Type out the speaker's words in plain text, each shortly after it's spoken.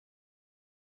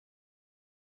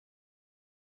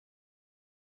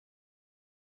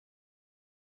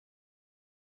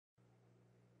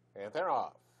And they're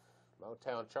off.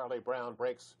 Motowncharlybrown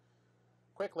breaks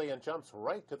quickly and jumps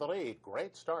right to the lead.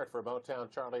 Great start for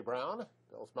Motowncharlybrown.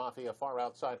 Bill's Mafia far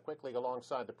outside quickly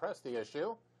alongside to press the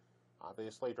issue.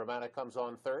 Obviously Dramatic comes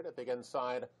on third. At the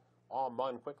inside, All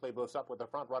Mun quickly moves up with the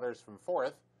front runners from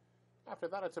fourth. After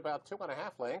that, it's about 2.5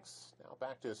 lengths. Now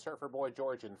back to Surfer Boy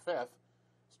George in fifth.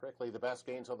 Strictly the best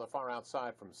gains on the far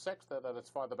outside from sixth, and then it's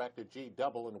farther back to G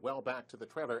Double and well back to the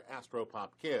trailer Astropop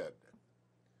Kid.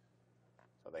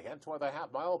 So they head toward the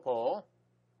half-mile pole.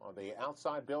 On the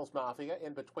outside, Bill's Mafia.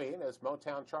 In between is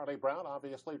Motowncharlybrown.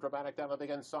 Obviously Dramatic down to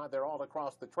the inside. They're all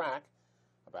across the track.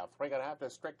 About 3.5 to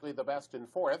Strictly the best in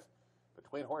fourth.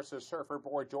 Between horses, Surfer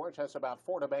Boy George has about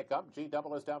 4 to make up. G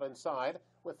Double is down inside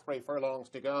with 3 furlongs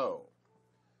to go.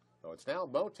 So it's now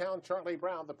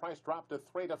Motowncharlybrown. The price dropped to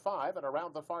 3 to 5, and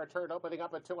around the far turn, opening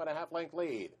up a 2.5 length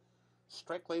lead.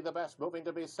 Strictly the best, moving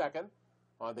to be second.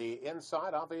 On the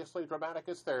inside, obviously Dramatic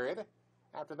is third.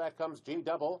 After that comes G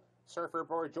Double. Surfer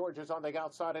Boy George is on the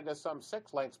outside and is some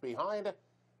 6 lengths behind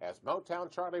as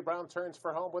Motowncharlybrown turns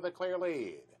for home with a clear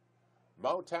lead.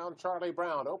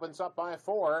 Motowncharlybrown opens up by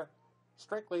 4.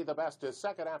 Strictly the best is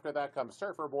second. After that comes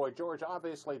Surfer Boy George,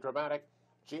 obviously Dramatic.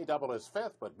 G Double is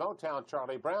fifth, but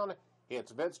Motowncharlybrown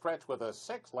hits mid-stretch with a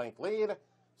 6-length lead.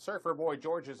 Surfer Boy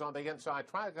George is on the inside,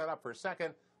 trying to get up for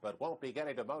second, but won't be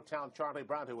getting to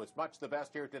Motowncharlybrown, who is much the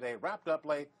best here today. Wrapped up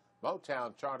late,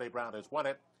 Motowncharlybrown has won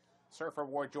it. Surfer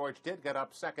Boy George did get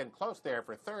up second, close there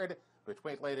for third,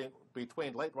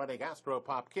 between late-running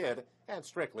Astropop Kid and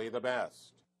Strictly the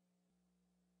best.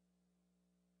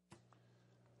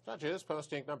 Judges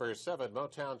posting number 7,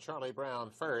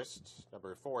 Motowncharlybrown first.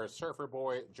 Number 4, Surfer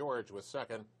Boy George was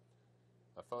second.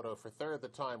 A photo for third. The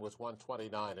time was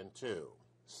 1:29 and 2.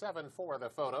 7-4 the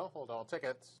photo. Hold all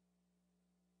tickets.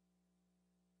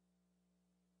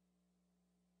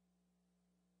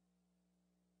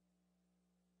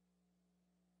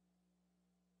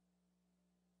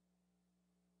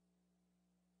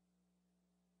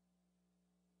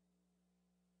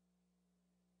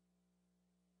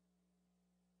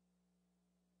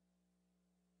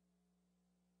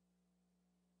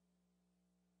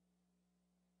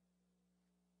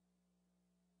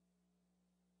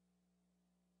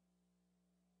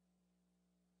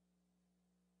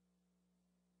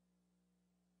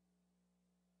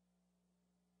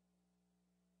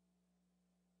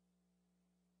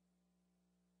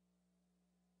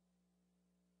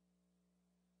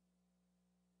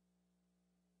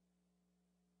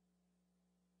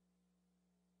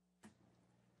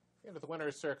 Into the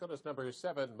winner's circle is number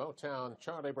 7,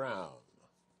 Motowncharlybrown.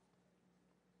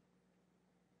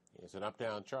 He's an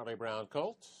Uptown Charlie Brown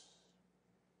colt.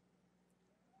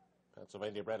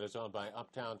 Pennsylvania bred is owned by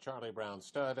Uptown Charlie Brown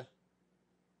stud.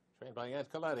 Trained by Ed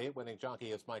Coletti. Winning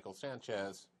jockey is Mychel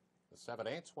Sanchez. The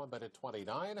 7/8, 1 minute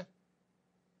 29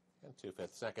 and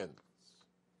 2/5 seconds.